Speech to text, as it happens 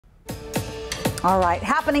All right,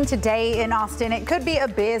 happening today in Austin. It could be a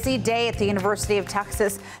busy day at the University of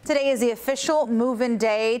Texas. Today is the official move-in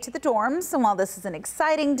day to the dorms. And while this is an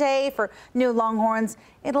exciting day for new Longhorns,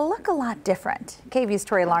 it'll look a lot different. KVUE's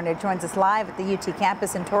Tori Larned joins us live at the UT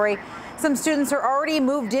campus. And Tori, some students are already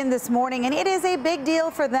moved in this morning, and it is a big deal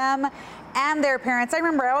for them and their parents. I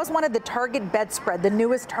remember I always wanted the Target bedspread, the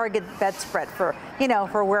newest Target bedspread for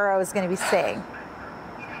where I was going to be staying.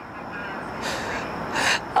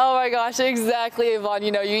 Oh my gosh, exactly, Yvonne.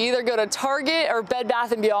 You either go to Target or Bed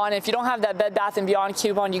Bath & Beyond. If you don't have that Bed Bath & Beyond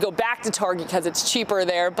coupon, you go back to Target because it's cheaper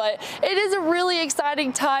there. But it is a really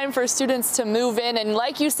exciting time for students to move in. And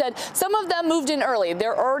like you said, some of them moved in early.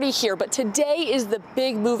 They're already here. But today is the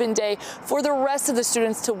big move-in day for the rest of the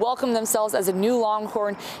students to welcome themselves as a new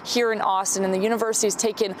Longhorn here in Austin. And the university has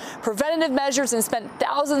taken preventative measures and spent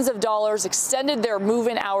thousands of dollars, extended their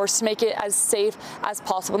move-in hours to make it as safe as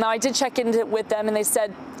possible. Now, I did check in with them, and they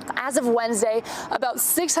said as of Wednesday, about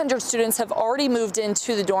 600 students have already moved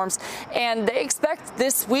into the dorms, and they expect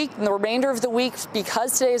this week and the remainder of the week,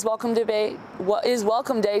 because today is welcome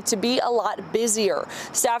day, to be a lot busier.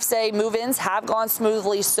 Staff say move-ins have gone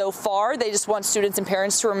smoothly so far. They just want students and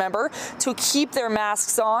parents to remember to keep their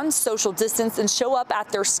masks on, social distance, and show up at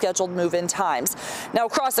their scheduled move-in times. Now,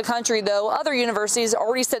 across the country, though, other universities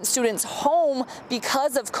already sent students home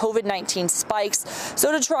because of COVID-19 spikes.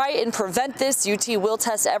 So to try and prevent this, UT will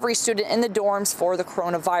test every student in the dorms for the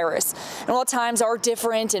coronavirus. And while times are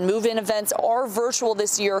different and move-in events are virtual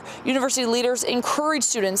this year, university leaders encourage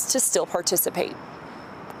students to still participate.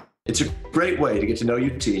 It's a great way to get to know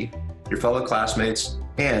UT, your fellow classmates,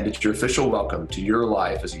 and it's your official welcome to your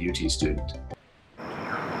life as a UT student.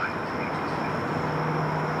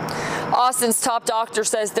 Austin's top doctor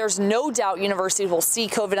says there's no doubt universities will see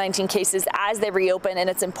COVID-19 cases as they reopen, and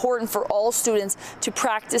it's important for all students to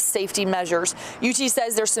practice safety measures. UT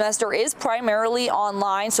says their semester is primarily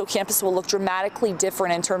online, so campus will look dramatically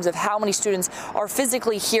different in terms of how many students are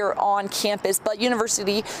physically here on campus. But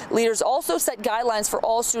university leaders also set guidelines for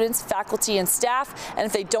all students, faculty, and staff, and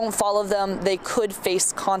if they don't follow them, they could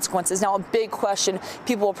face consequences. Now, a big question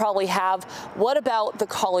people will probably have, what about the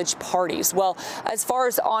college parties? Well, as far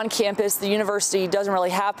as on campus, the university doesn't really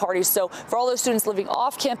have parties. So for all those students living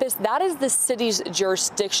off campus, that is the city's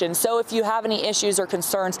jurisdiction. So if you have any issues or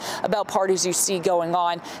concerns about parties you see going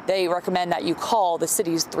on, they recommend that you call the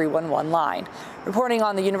city's 311 line. Reporting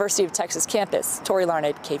on the University of Texas campus, Tori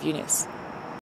Larned, KVUE News.